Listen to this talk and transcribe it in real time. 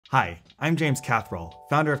Hi, I'm James Catherall,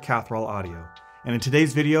 founder of Catherall Audio, and in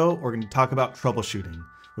today's video, we're going to talk about troubleshooting,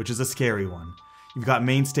 which is a scary one. You've got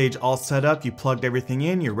MainStage all set up, you plugged everything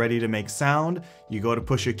in, you're ready to make sound, you go to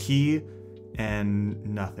push a key, and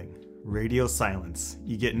nothing. Radio silence.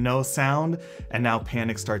 You get no sound, and now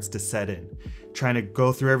panic starts to set in. Trying to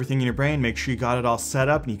go through everything in your brain, make sure you got it all set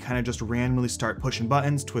up, and you kind of just randomly start pushing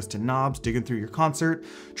buttons, twisting knobs, digging through your concert,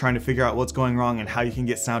 trying to figure out what's going wrong and how you can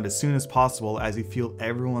get sound as soon as possible as you feel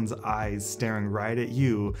everyone's eyes staring right at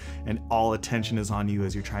you and all attention is on you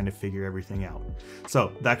as you're trying to figure everything out.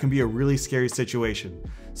 So that can be a really scary situation.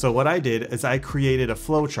 So what I did is I created a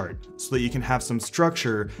flowchart so that you can have some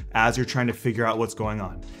structure as you're trying to figure out what's going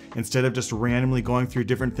on. Instead of just randomly going through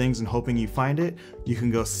different things and hoping you find it, you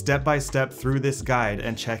can go step by step through this guide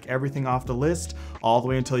and check everything off the list all the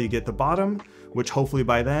way until you get the bottom, which hopefully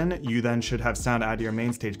by then, you then should have sound out of your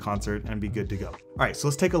MainStage concert and be good to go. All right, so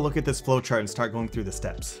let's take a look at this flowchart and start going through the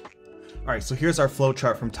steps. All right, so here's our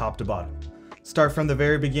flowchart from top to bottom. Start from the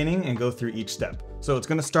very beginning and go through each step. So it's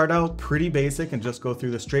gonna start out pretty basic and just go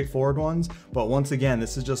through the straightforward ones, but once again,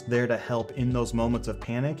 this is just there to help in those moments of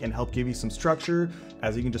panic and help give you some structure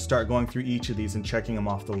as you can just start going through each of these and checking them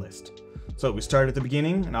off the list. So we start at the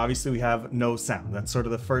beginning and obviously we have no sound. That's sort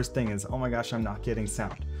of the first thing is, oh my gosh, I'm not getting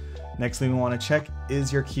sound. Next thing we wanna check,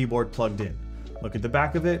 is your keyboard plugged in? Look at the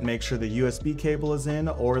back of it, make sure the USB cable is in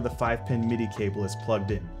or the 5-pin MIDI cable is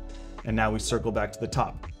plugged in. And now we circle back to the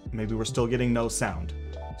top. Maybe we're still getting no sound.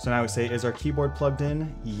 So now we say, is our keyboard plugged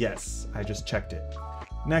in? Yes, I just checked it.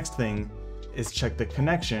 Next thing is check the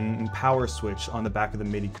connection and power switch on the back of the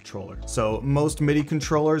MIDI controller. So most MIDI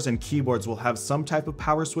controllers and keyboards will have some type of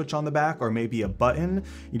power switch on the back or maybe a button.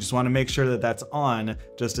 You just want to make sure that that's on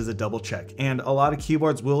just as a double check. And a lot of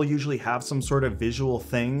keyboards will usually have some sort of visual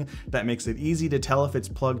thing that makes it easy to tell if it's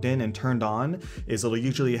plugged in and turned on, is it'll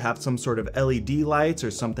usually have some sort of LED lights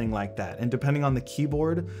or something like that. And depending on the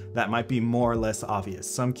keyboard, that might be more or less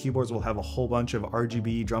obvious. Some keyboards will have a whole bunch of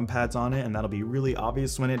RGB drum pads on it and that'll be really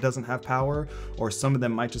obvious when it doesn't have power. Or some of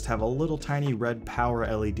them might just have a little tiny red power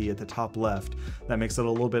LED at the top left that makes it a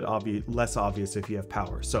little bit less obvious if you have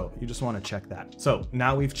power. So you just want to check that. So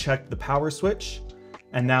now we've checked the power switch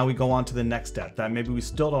and now we go on to the next step that maybe we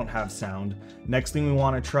still don't have sound. Next thing we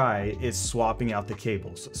want to try is swapping out the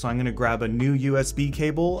cables. So I'm going to grab a new USB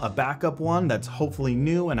cable, a backup one that's hopefully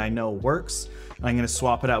new and I know works. And I'm going to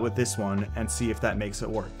swap it out with this one and see if that makes it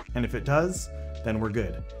work. And if it does, then we're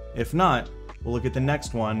good. If not, we'll look at the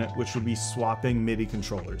next one, which would be swapping MIDI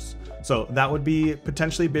controllers. So that would be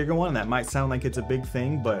potentially a bigger one. That might sound like it's a big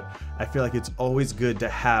thing, but I feel like it's always good to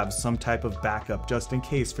have some type of backup just in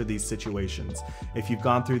case for these situations. If you've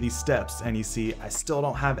gone through these steps and you see, I still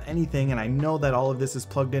don't have anything and I know that all of this is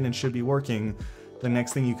plugged in and should be working, the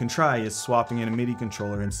next thing you can try is swapping in a MIDI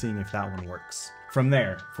controller and seeing if that one works. From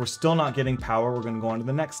there, if we're still not getting power, we're going to go on to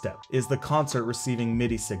the next step. Is the concert receiving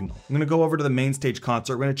MIDI signal? I'm going to go over to the MainStage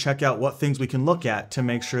concert. We're going to check out what things we can look at to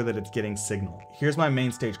make sure that it's getting signal. Here's my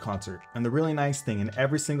MainStage concert. And the really nice thing, in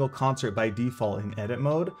every single concert by default in edit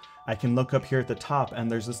mode, I can look up here at the top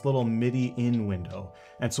and there's this little MIDI in window.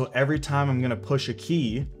 And so every time I'm going to push a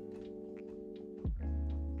key,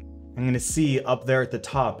 I'm going to see up there at the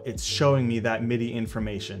top, it's showing me that MIDI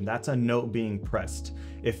information. That's a note being pressed.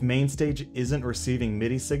 If MainStage isn't receiving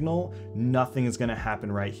MIDI signal, nothing is going to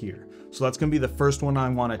happen right here. So that's going to be the first one I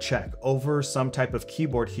want to check over some type of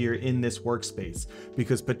keyboard here in this workspace,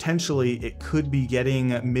 because potentially it could be getting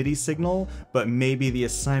MIDI signal, but maybe the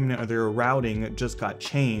assignment or their routing just got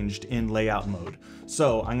changed in layout mode.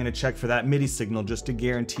 So I'm going to check for that MIDI signal just to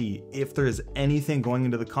guarantee if there is anything going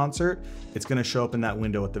into the concert, it's going to show up in that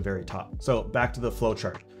window at the very top. So back to the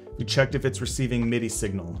flowchart. We checked if it's receiving MIDI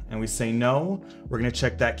signal and we say no, we're going to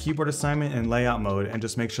check that keyboard assignment in layout mode and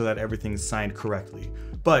just make sure that everything's signed correctly.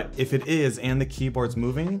 But if it is and the keyboard's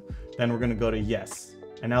moving, then we're going to go to yes.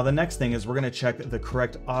 And now the next thing is we're going to check the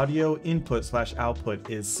correct audio input/output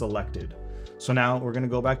is selected. So now we're going to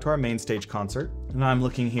go back to our MainStage concert and I'm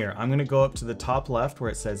looking here. I'm going to go up to the top left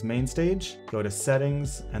where it says MainStage, go to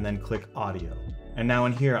settings and then click audio. And now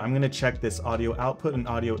in here, I'm going to check this audio output and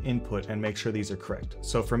audio input and make sure these are correct.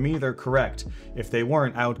 So for me, they're correct. If they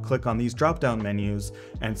weren't, I would click on these drop-down menus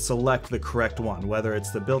and select the correct one, whether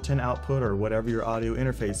it's the built-in output or whatever your audio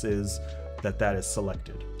interface is, that is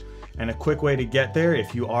selected. And a quick way to get there,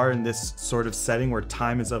 if you are in this sort of setting where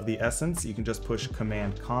time is of the essence, you can just push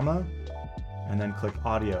Command, comma, and then click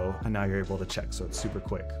audio, and now you're able to check, so it's super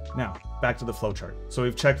quick. Now, back to the flowchart. So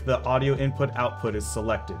we've checked the audio input output is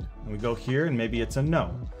selected, and we go here and maybe it's a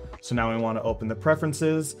no. So now we want to open the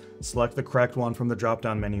preferences, select the correct one from the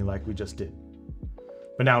drop-down menu like we just did.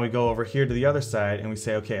 But now we go over here to the other side and we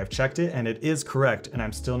say, okay, I've checked it and it is correct and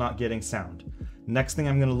I'm still not getting sound. Next thing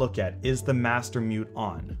I'm gonna look at is the master mute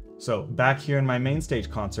on. So back here in my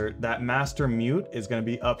MainStage concert, that master mute is gonna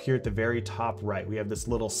be up here at the very top right. We have this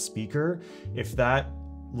little speaker. If that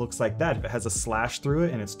looks like that, if it has a slash through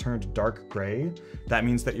it and it's turned dark gray, that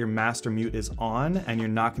means that your master mute is on and you're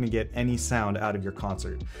not going to get any sound out of your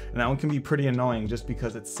concert. And that one can be pretty annoying just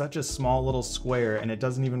because it's such a small little square and it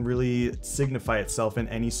doesn't even really signify itself in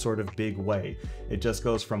any sort of big way. It just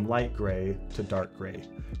goes from light gray to dark gray,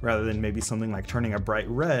 rather than maybe something like turning a bright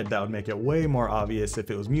red that would make it way more obvious if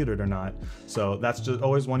it was muted or not. So that's just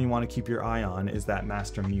always one you want to keep your eye on, is that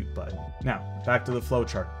master mute button. Now back to the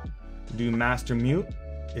flowchart. Do master mute.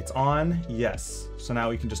 It's on, yes. So now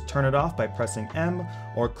we can just turn it off by pressing M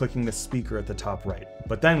or clicking the speaker at the top right.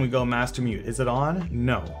 But then we go master mute. Is it on?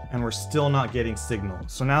 No. And we're still not getting signal.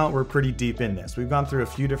 So now we're pretty deep in this. We've gone through a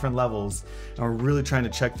few different levels and we're really trying to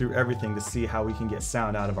check through everything to see how we can get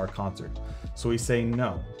sound out of our concert. So we say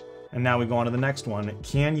no. And now we go on to the next one.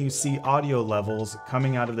 Can you see audio levels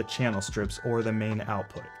coming out of the channel strips or the main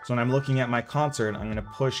output? So when I'm looking at my concert, I'm gonna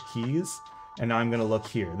push keys. And now I'm going to look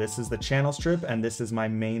here. This is the channel strip and this is my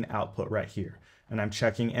main output right here. And I'm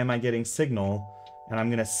checking, am I getting signal? And I'm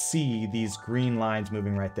going to see these green lines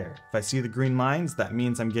moving right there. If I see the green lines, that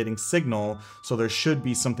means I'm getting signal, so there should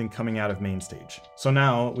be something coming out of MainStage. So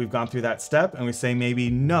now we've gone through that step and we say maybe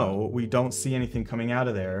no, we don't see anything coming out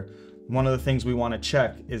of there. One of the things we want to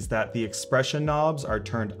check is that the expression knobs are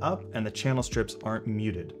turned up and the channel strips aren't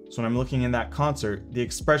muted. So when I'm looking in that concert, the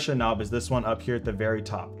expression knob is this one up here at the very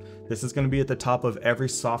top. This is going to be at the top of every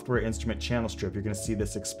software instrument channel strip. You're going to see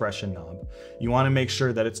this expression knob. You want to make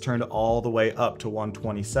sure that it's turned all the way up to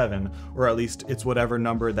 127, or at least it's whatever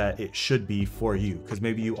number that it should be for you, because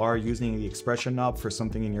maybe you are using the expression knob for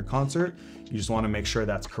something in your concert. You just want to make sure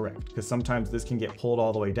that's correct, because sometimes this can get pulled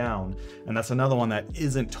all the way down, and that's another one that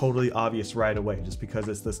isn't totally obvious right away just because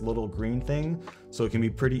it's this little green thing, so it can be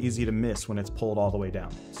pretty easy to miss when it's pulled all the way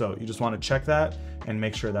down. So you just want to check that and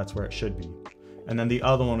make sure that's where it should be. And then the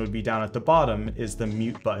other one would be down at the bottom is the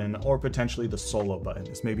mute button, or potentially the solo button.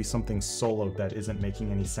 It's maybe something soloed that isn't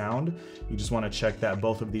making any sound. You just want to check that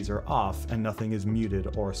both of these are off and nothing is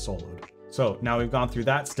muted or soloed. So now we've gone through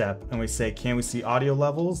that step and we say, can we see audio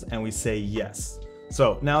levels? And we say yes.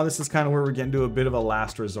 So now this is kind of where we're getting to a bit of a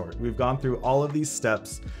last resort. We've gone through all of these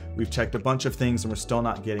steps, we've checked a bunch of things and we're still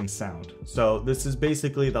not getting sound. So this is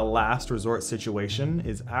basically the last resort situation,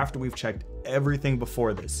 is after we've checked everything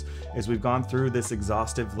before this, is we've gone through this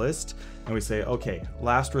exhaustive list and we say, okay,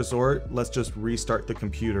 last resort, let's just restart the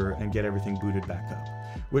computer and get everything booted back up.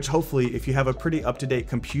 Which hopefully, if you have a pretty up-to-date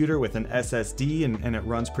computer with an SSD and it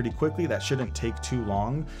runs pretty quickly, that shouldn't take too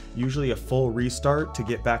long. Usually a full restart to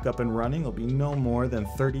get back up and running will be no more than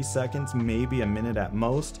 30 seconds, maybe a minute at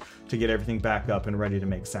most, to get everything back up and ready to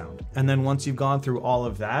make sound. And then once you've gone through all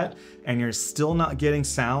of that and you're still not getting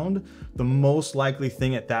sound, the most likely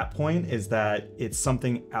thing at that point is that it's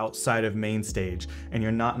something outside of MainStage and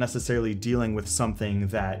you're not necessarily dealing with something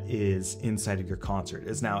that is inside of your concert.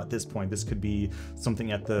 As now at this point, this could be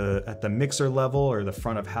something at the mixer level or the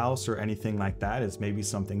front of house or anything like that. Is maybe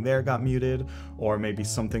something there got muted, or maybe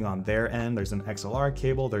something on their end, there's an XLR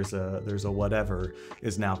cable, there's a whatever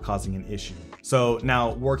is now causing an issue. So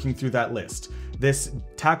now working through that list, this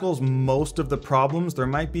tackles most of the problems. There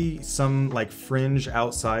might be some like fringe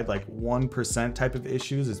outside, like 1% type of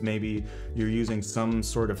issues, is maybe you're using some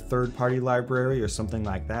sort of third-party library or something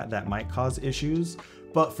like that that might cause issues.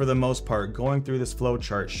 But for the most part, going through this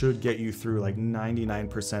flowchart should get you through like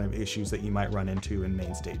 99% of issues that you might run into in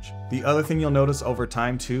MainStage. The other thing you'll notice over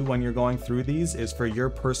time too when you're going through these is, for your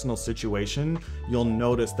personal situation, you'll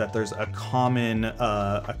notice that there's a common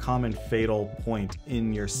fatal point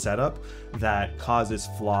in your setup that causes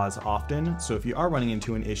flaws often. So if you are running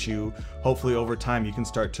into an issue, hopefully over time you can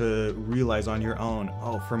start to realize on your own,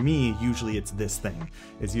 oh, for me, usually it's this thing.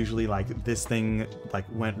 It's usually like this thing like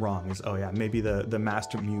went wrong. Is, oh yeah, maybe the master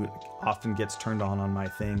mute often gets turned on my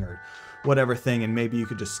thing or whatever thing, and maybe you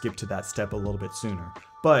could just skip to that step a little bit sooner.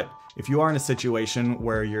 But if you are in a situation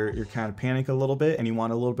where you're kind of panicked a little bit and you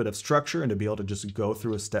want a little bit of structure and to be able to just go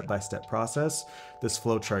through a step-by-step process, this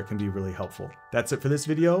flowchart can be really helpful. That's it for this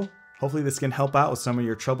video. Hopefully this can help out with some of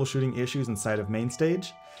your troubleshooting issues inside of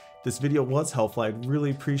MainStage. If this video was helpful, I'd really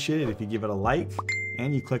appreciate it if you give it a like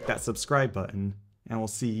and you click that subscribe button, and we'll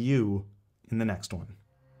see you in the next one.